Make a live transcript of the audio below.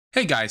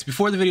Hey guys,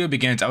 before the video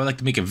begins, I would like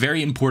to make a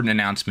very important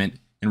announcement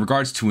in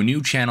regards to a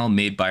new channel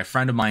made by a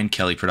friend of mine,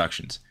 Kelly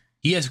Productions.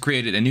 He has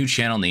created a new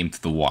channel named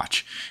The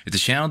Watch. It's a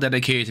channel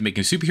dedicated to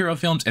making superhero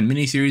films and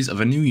miniseries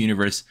of a new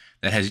universe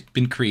that has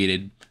been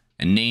created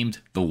and named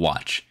The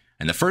Watch.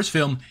 And the first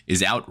film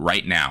is out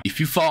right now. If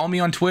you follow me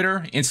on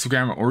Twitter,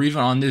 Instagram, or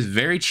even on this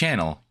very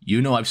channel,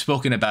 you know I've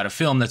spoken about a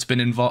film that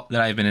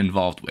I've been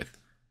involved with.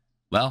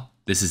 Well,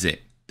 this is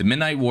it. The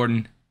Midnight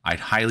Warden. I'd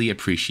highly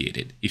appreciate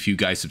it if you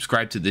guys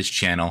subscribe to this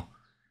channel,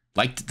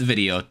 liked the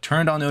video,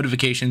 turned on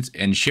notifications,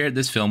 and shared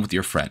this film with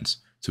your friends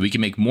so we can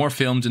make more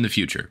films in the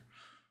future.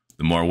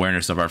 The more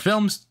awareness of our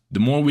films, the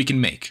more we can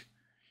make.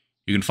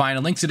 You can find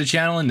a link to the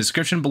channel in the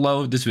description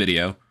below this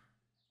video,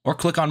 or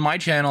click on my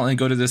channel and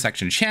go to the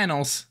section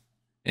channels,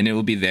 and it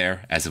will be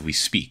there as we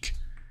speak.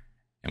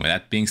 And with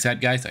that being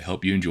said, guys, I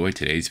hope you enjoyed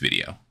today's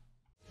video.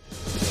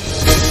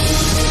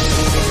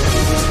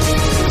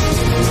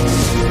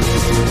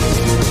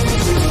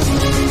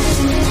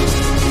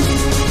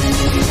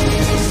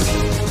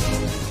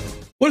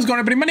 What is going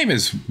on, everybody? My name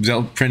is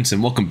ZealetPrince,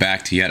 and welcome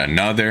back to yet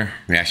another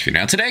reaction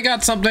video. Now, today I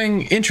got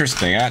something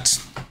interesting. I got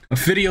a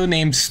video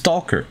named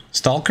Stalker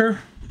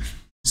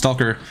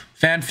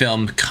Fan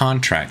Film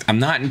Contract. I'm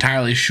not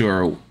entirely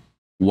sure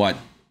what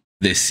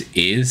this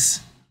is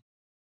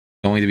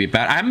going to be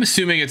about. I'm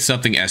assuming it's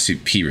something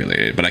SCP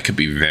related, but I could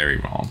be very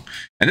wrong.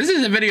 And this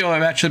is a video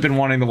I've actually been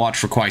wanting to watch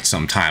for quite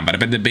some time, but I've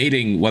been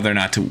debating whether or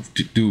not to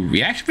do a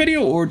reaction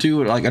video or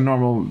do like a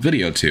normal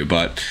video too.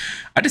 But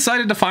I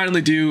decided to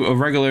finally do a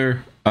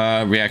regular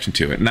reaction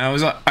to it. Now,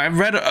 I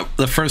read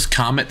the first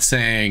comment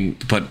saying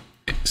to put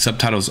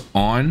subtitles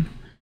on,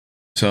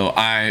 so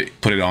I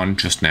put it on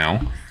just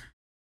now.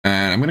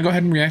 And I'm going to go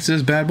ahead and react to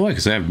this bad boy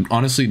because I have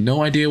honestly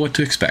no idea what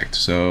to expect.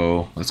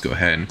 So let's go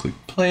ahead and click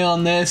play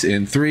on this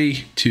in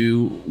 3,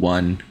 2,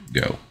 1,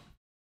 go.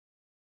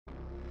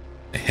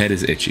 My head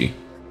is itchy.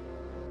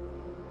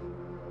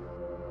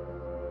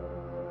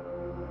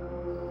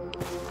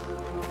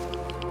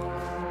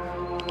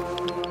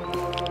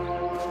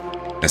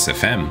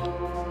 SFM.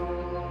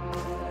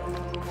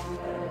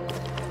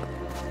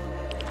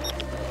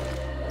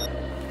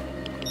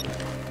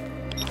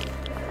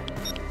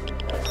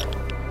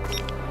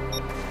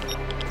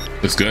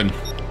 Looks good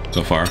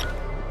so far.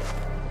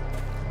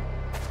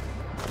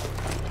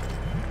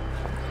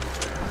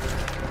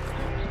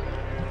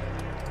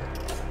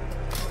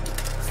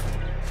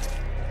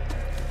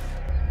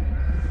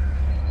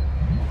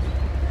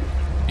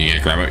 You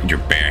gonna grab it with your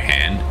bare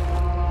hand?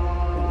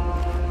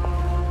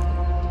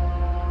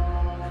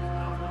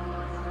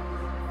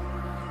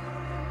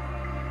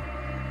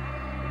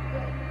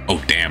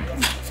 Oh, damn.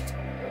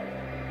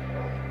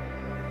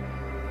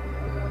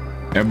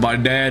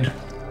 Everybody dead?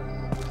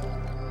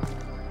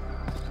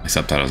 My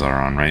subtitles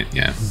are on, right?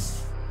 Yeah.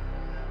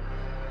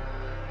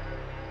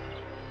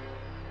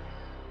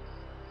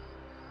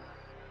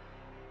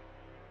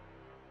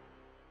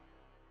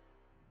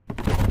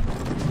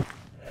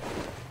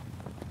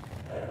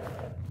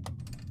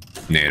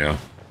 NATO.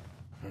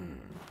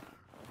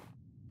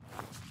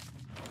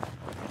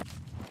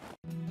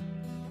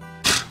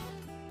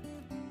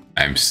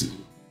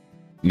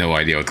 No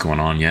idea what's going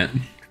on yet.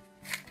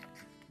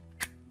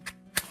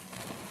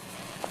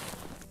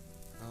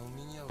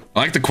 I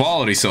like the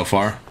quality so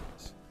far.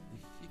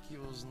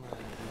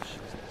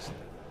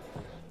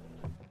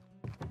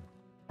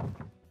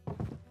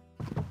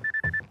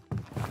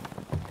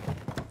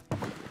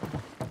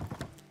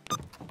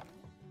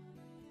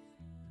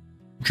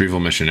 Retrieval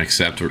mission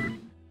accept.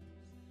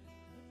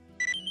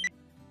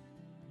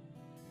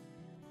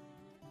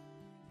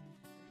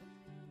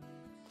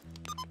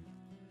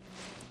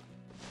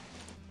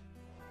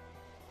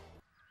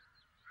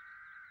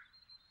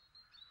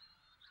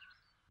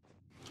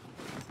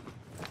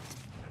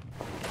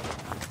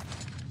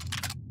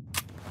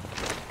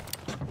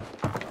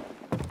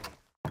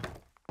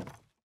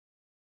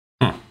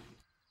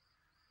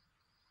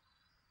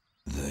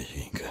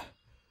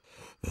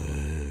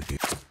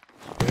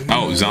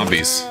 Oh,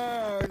 zombies.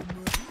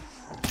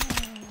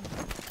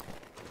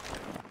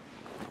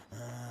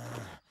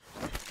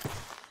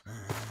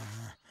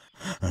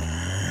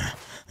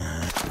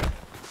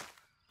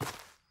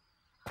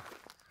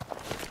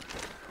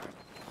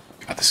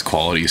 God, this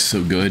quality is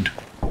so good.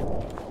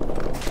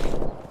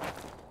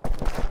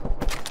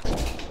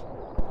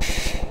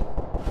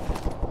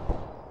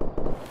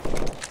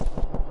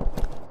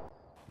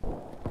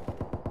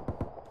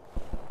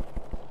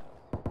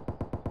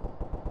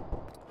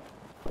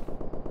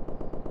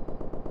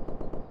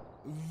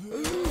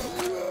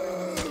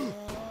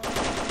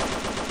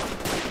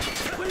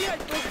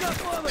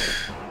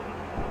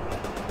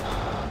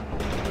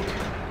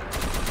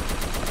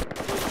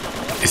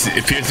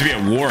 It appears to be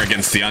a war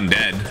against the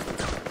undead.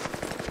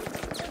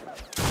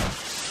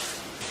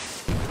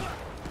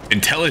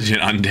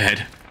 Intelligent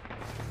undead.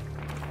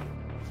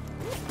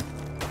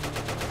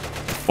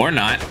 Or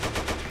not.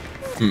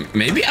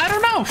 Maybe? I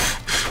don't know.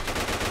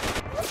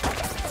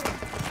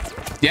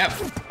 Yep,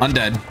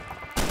 undead.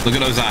 Look at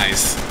those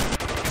eyes.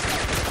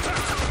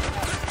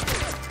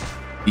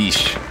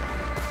 Yeesh.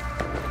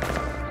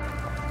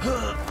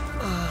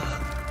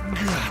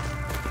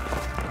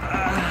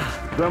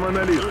 For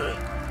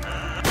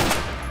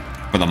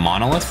the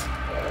monolith?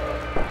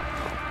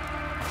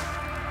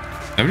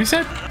 Is that what he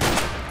said?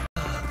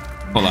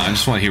 Hold on, I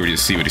just want to hear what he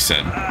see what he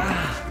said.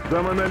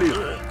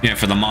 Yeah,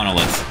 for the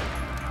monolith.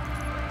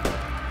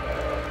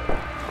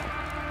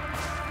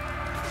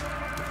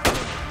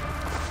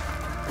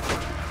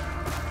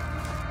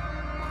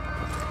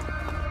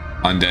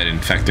 Undead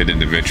infected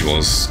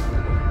individuals.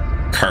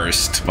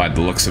 Cursed by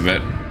the looks of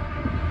it.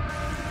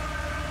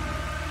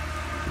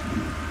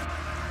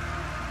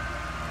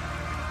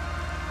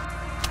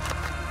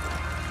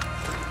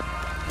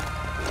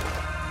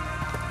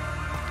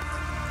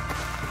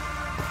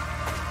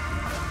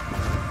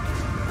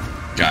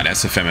 God,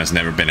 SFM has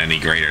never been any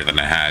greater than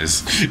it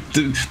has.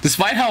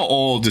 Despite how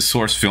old the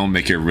source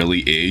filmmaker really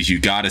is, you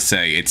gotta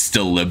say it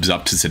still lives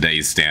up to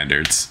today's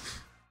standards.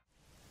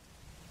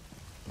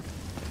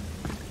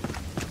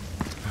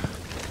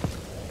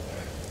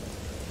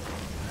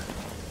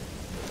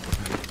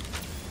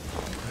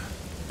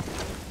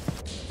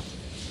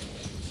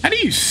 How do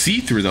you see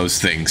through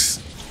those things?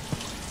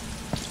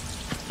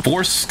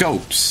 4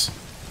 scopes.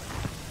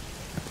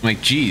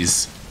 Like,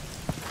 geez.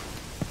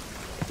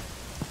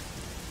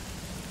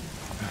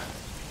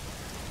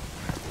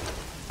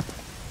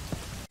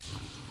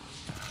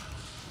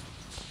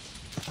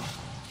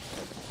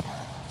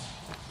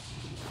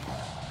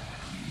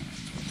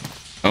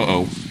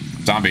 Uh-oh.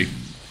 Zombie.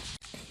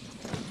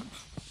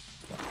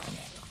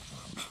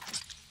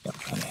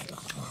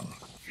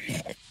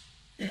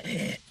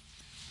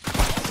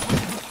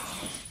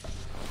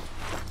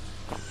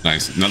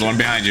 Nice. Another one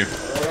behind you.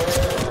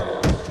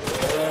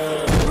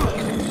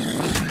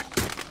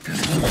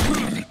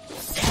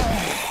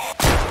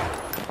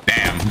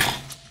 Damn.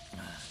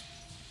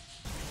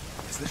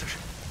 Слышишь?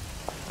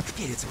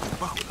 Впереди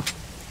походу.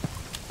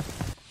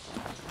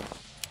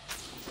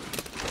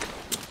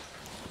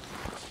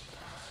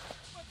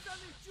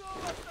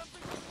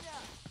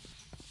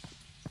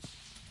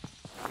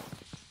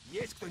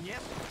 Есть кто нет?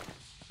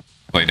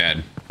 Play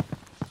dead.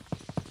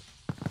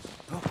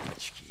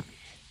 Опачки.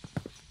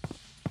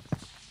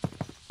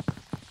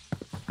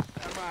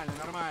 Нормально,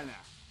 нормально.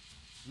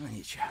 Ну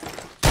ничего.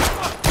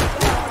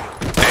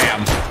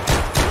 Damn.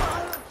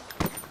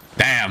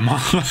 Damn.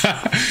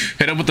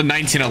 Hit him with the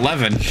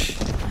 1911.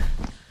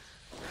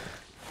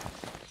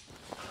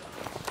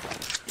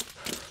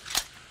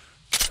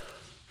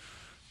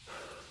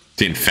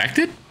 The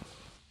infected?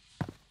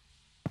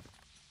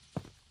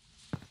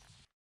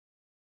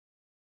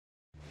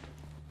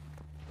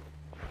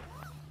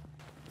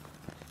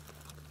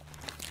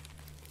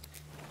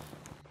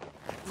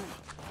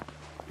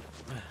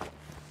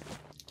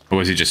 Or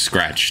was he just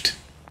scratched?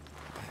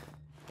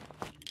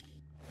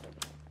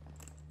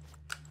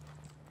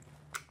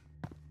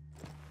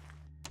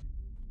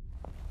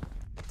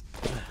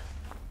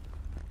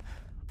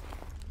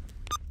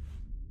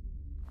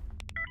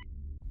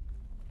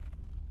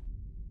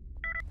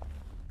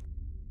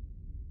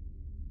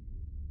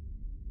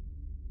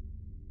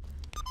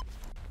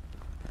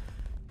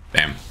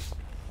 Damn.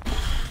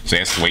 So he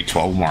has to wait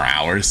 12 more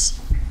hours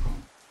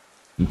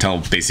until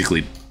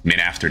basically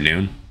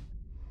mid-afternoon.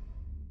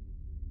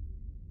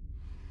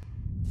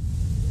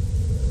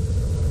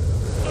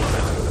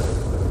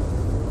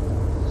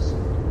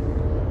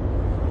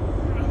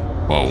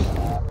 Whoa.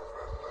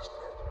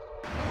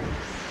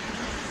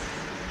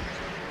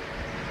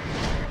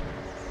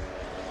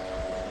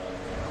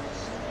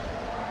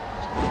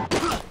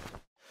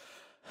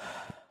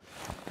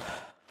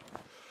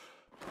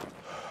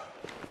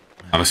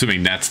 I'm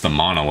assuming that's the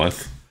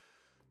monolith.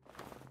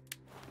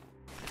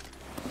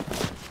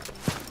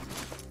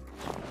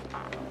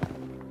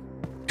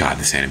 God,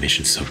 this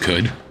animation's so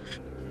good.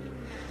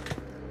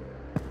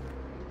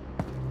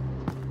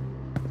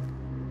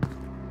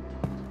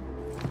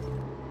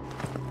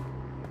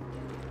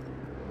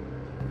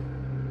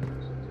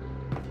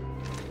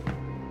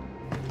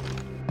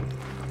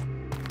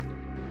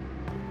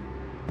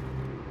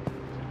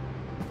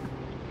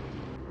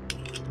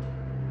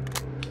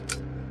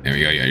 There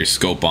we go, you got your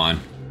scope on.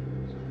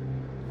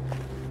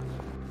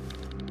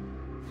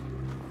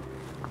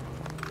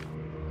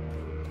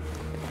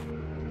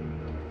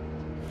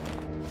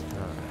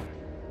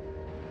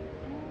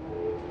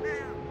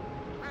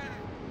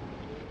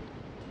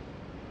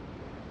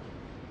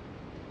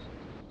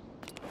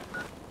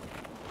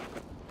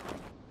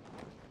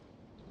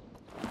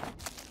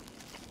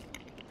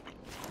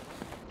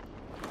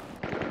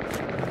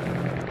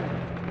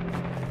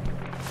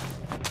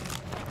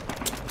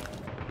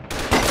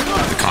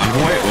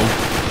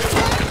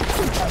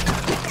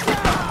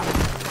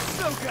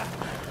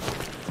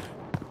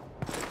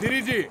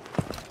 Впереди!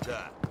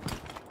 Да.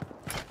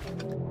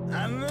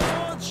 А ну,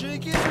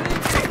 чики!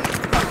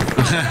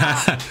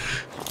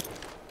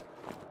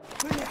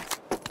 Блядь!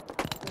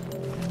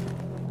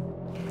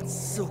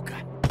 Сука!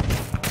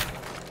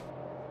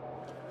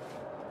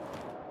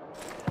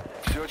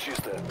 Все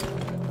чисто.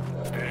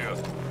 Вперед!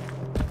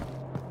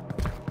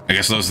 I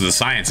guess those are the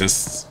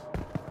scientists.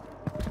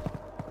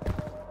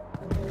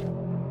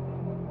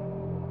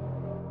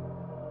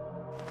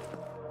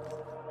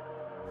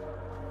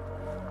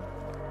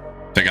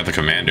 Take out the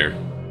commander.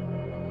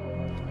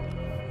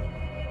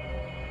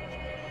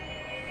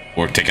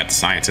 Or take out the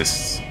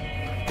scientists.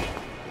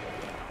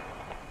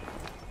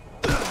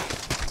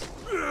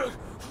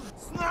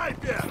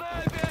 Снайпер!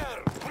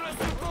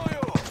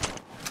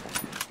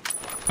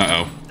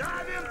 Uh-oh.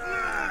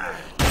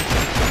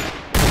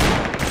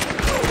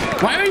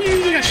 Why are you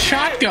using a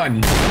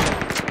shotgun?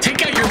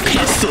 Take out your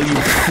pistol, you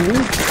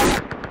fool!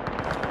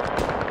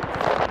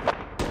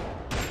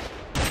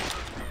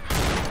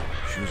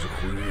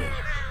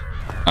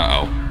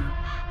 Uh-oh.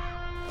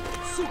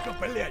 Сука,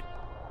 блядь!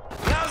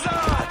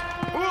 Назад!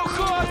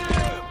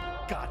 Уходим!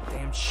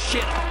 Goddamn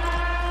shit!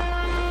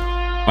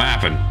 What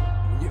happened?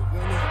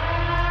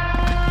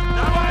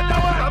 Давай,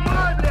 давай!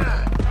 Давай,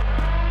 блядь!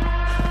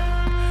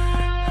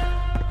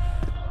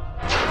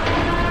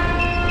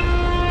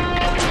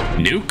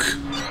 Nuke?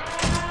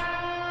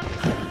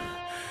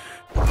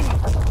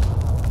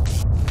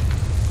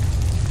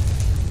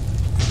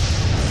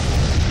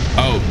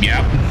 Oh,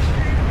 yep.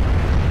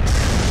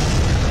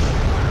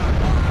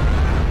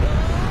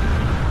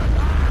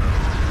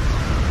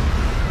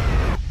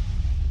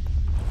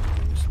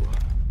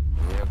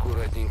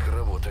 Неаккуратненько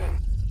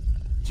работаем.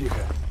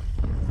 Тихо.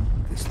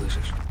 Ты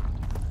слышишь?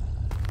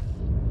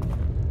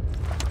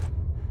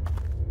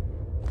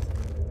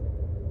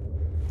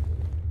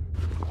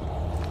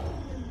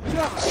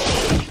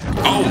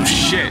 Oh,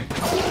 shit.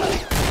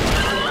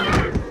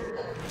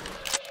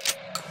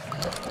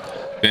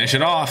 Finish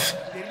it off.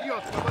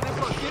 Вперед,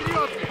 свободный,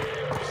 вперед!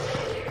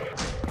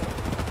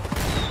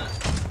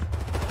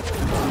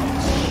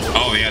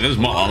 Oh, yeah, there's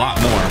a lot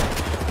more.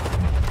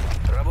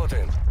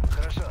 Работаем.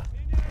 Хорошо.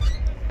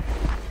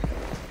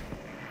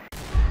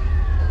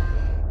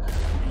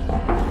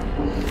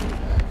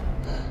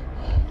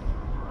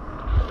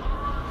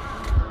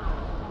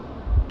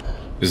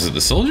 Is it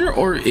the soldier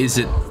or is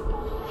it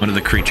one of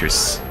the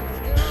creatures?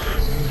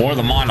 Or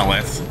the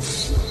monolith?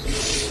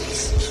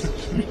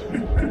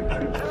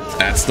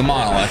 That's the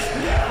monolith.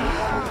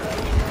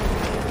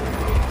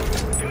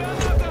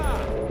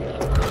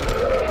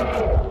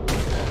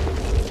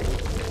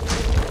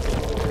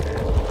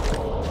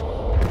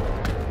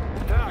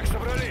 Так,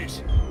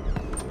 собрались.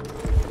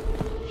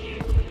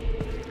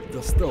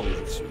 Достал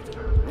уже все это.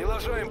 Не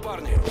лажаем,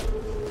 парни.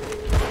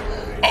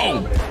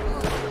 Oh!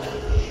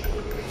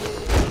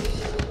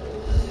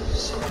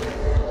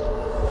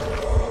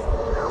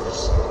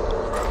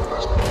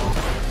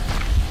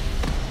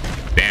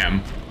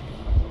 Damn.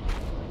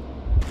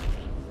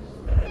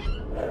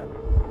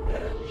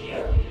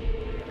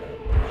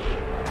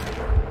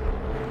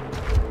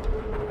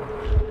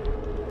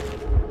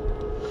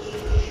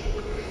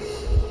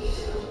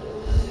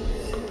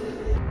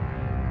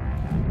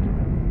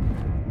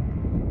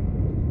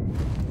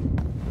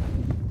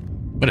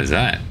 What is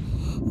that?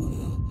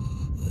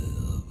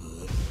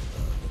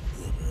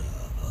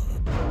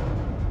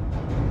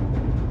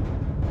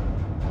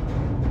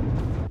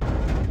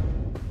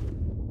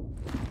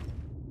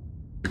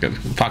 Like an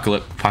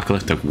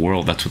apocalyptic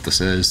world, that's what this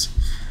is.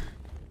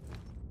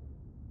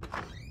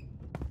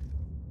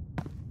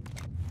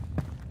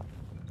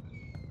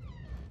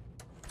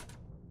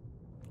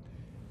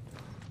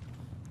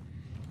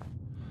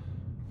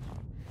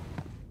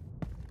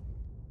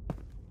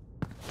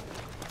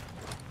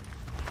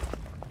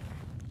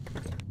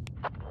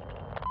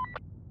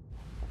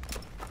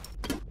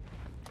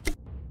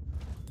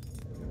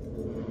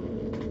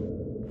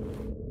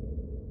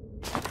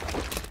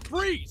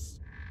 Freeze!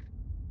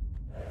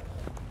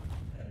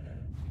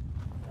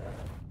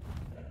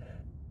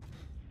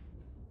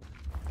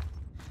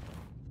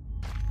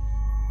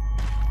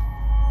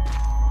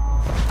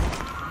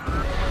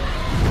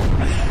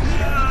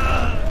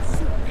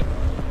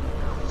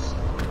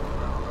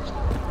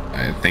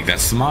 I think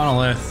that's the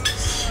monolith.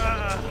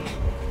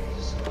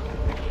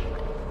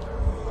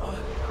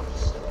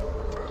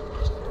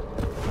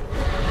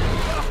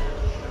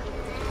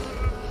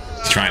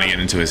 He's trying to get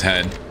into his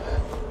head.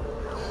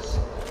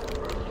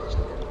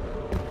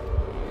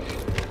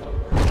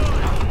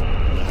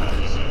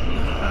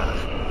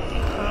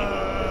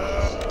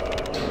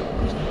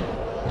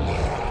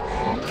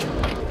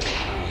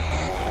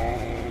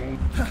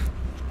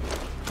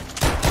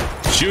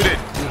 Shoot it!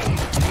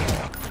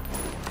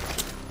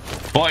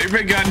 Pull out your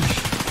big gun!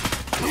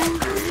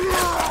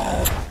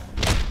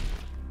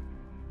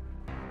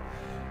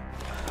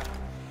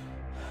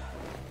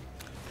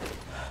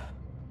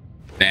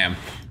 Damn.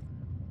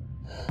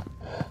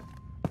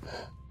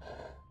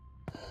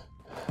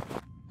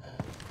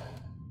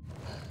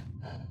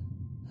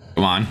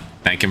 Come on,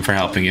 thank him for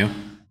helping you.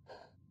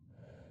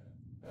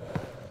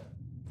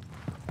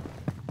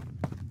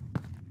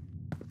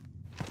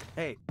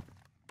 Hey.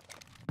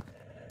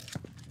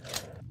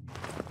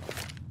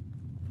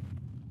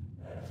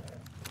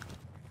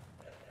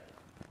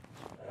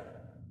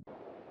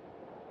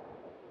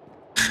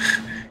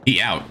 He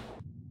out.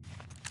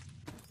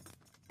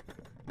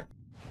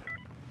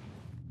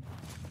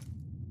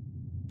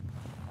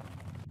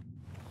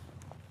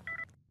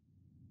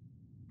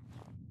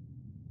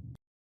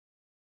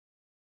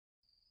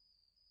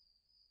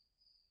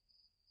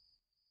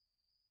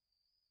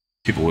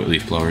 People with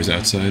leaf blowers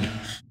outside.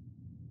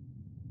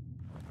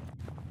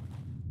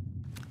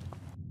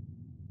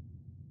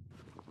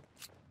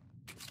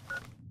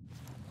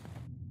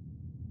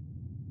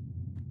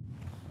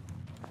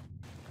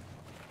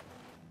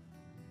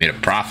 Made a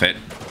profit,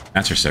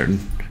 that's for certain.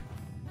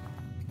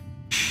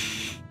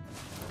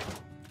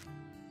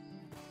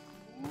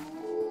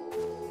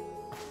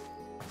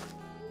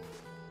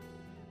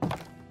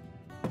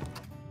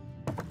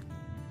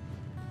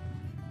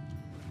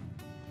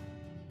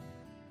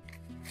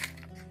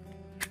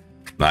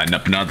 Lighten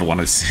up another one.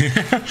 That's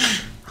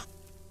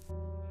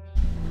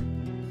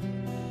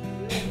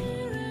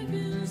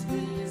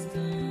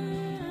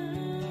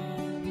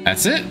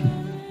it.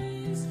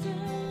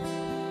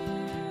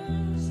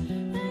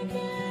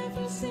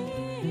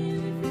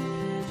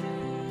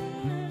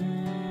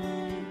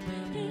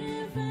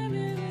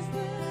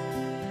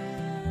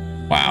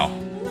 Wow.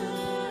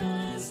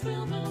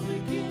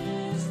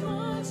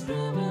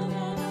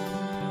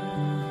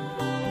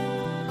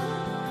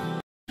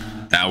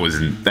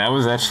 That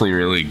was actually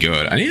really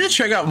good. I need to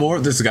check out more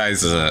of this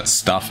guy's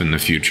stuff in the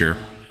future.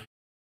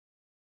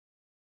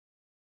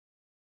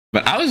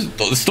 But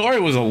the story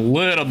was a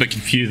little bit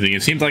confusing.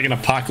 It seemed like an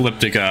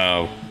apocalyptic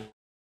they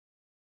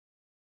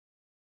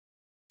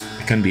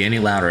couldn't be any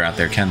louder out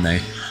there, can they?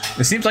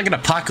 It seems like an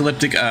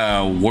apocalyptic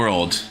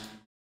world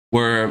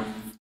where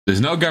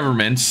there's no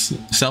governments,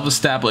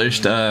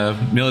 self-established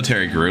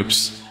military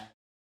groups,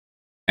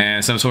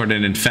 and some sort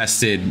of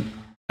infested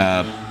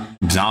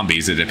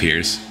zombies, it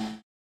appears.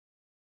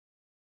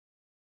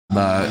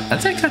 But I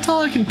think that's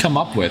all I can come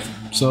up with.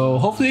 So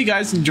hopefully you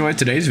guys enjoyed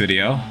today's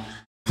video.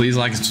 Please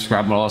like and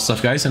subscribe and all that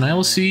stuff, guys, and I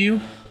will see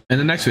you in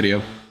the next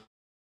video.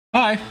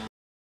 Bye!